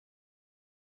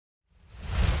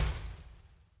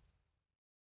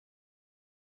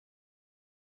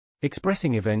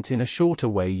Expressing events in a shorter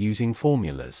way using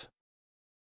formulas.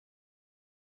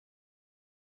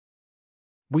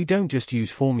 We don't just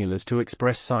use formulas to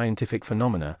express scientific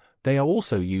phenomena, they are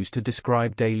also used to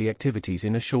describe daily activities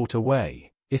in a shorter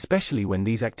way, especially when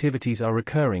these activities are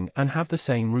recurring and have the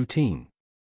same routine.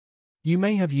 You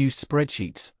may have used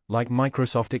spreadsheets, like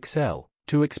Microsoft Excel,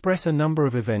 to express a number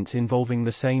of events involving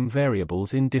the same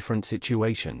variables in different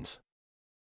situations.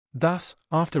 Thus,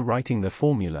 after writing the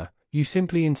formula, you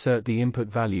simply insert the input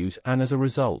values and as a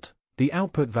result, the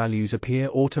output values appear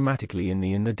automatically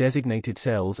in the designated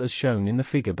cells as shown in the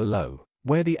figure below,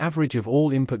 where the average of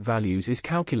all input values is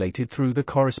calculated through the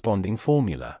corresponding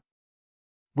formula.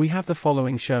 We have the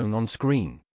following shown on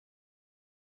screen.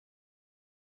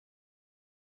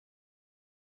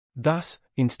 Thus,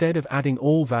 instead of adding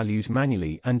all values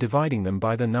manually and dividing them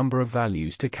by the number of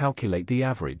values to calculate the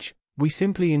average, we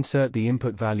simply insert the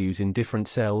input values in different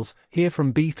cells, here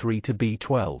from B3 to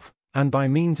B12, and by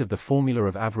means of the formula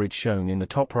of average shown in the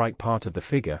top right part of the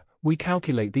figure, we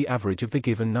calculate the average of the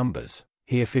given numbers,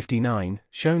 here 59,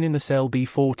 shown in the cell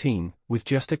B14, with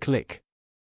just a click.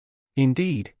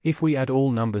 Indeed, if we add all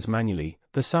numbers manually,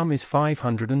 the sum is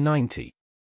 590.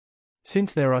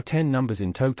 Since there are 10 numbers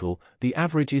in total, the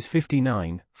average is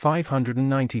 59,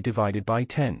 590 divided by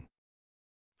 10.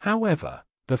 However,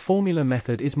 the formula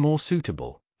method is more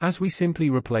suitable, as we simply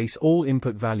replace all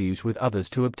input values with others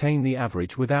to obtain the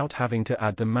average without having to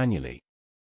add them manually.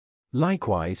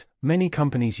 Likewise, many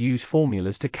companies use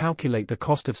formulas to calculate the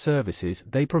cost of services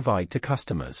they provide to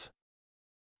customers.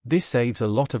 This saves a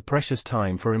lot of precious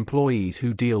time for employees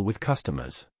who deal with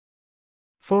customers.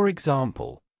 For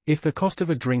example, if the cost of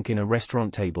a drink in a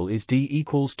restaurant table is D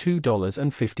equals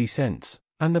 $2.50,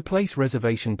 and the place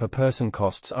reservation per person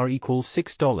costs are equals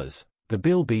 $6, the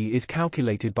bill B is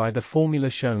calculated by the formula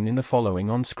shown in the following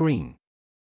on screen.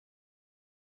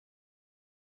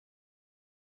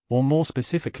 Or more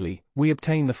specifically, we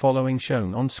obtain the following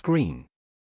shown on screen,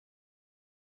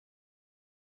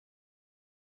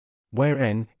 where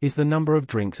N is the number of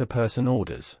drinks a person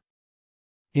orders.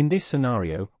 In this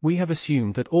scenario, we have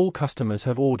assumed that all customers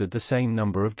have ordered the same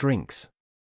number of drinks.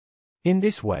 In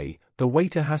this way, the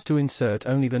waiter has to insert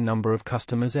only the number of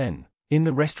customers N in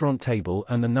the restaurant table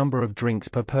and the number of drinks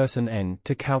per person N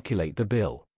to calculate the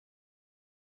bill.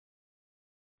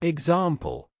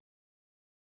 Example: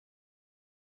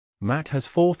 Matt has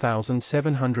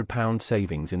 £4,700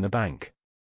 savings in the bank.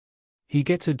 He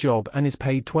gets a job and is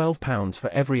paid £12 for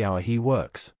every hour he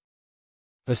works.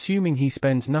 Assuming he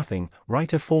spends nothing,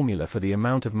 write a formula for the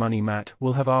amount of money Matt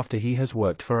will have after he has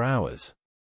worked for hours.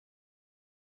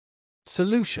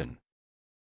 Solution: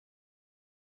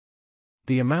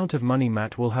 the amount of money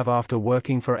Matt will have after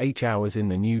working for 8 hours in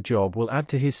the new job will add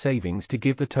to his savings to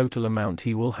give the total amount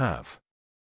he will have.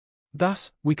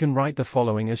 Thus, we can write the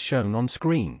following as shown on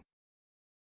screen.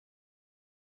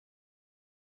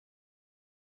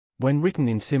 When written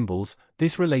in symbols,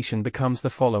 this relation becomes the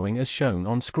following as shown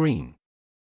on screen.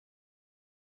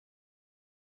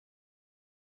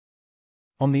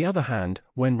 On the other hand,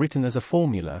 when written as a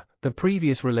formula, the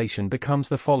previous relation becomes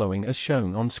the following as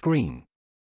shown on screen,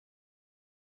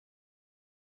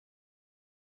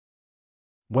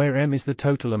 where M is the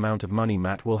total amount of money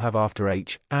Matt will have after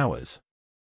H hours.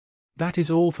 That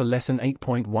is all for lesson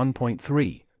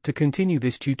 8.1.3. To continue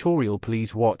this tutorial,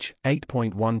 please watch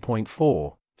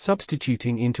 8.1.4,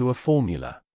 substituting into a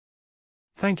formula.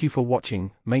 Thank you for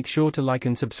watching. Make sure to like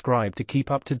and subscribe to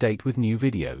keep up to date with new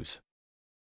videos.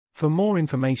 For more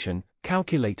information,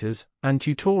 calculators, and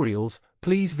tutorials,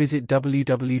 please visit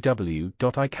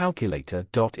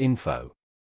www.icalculator.info.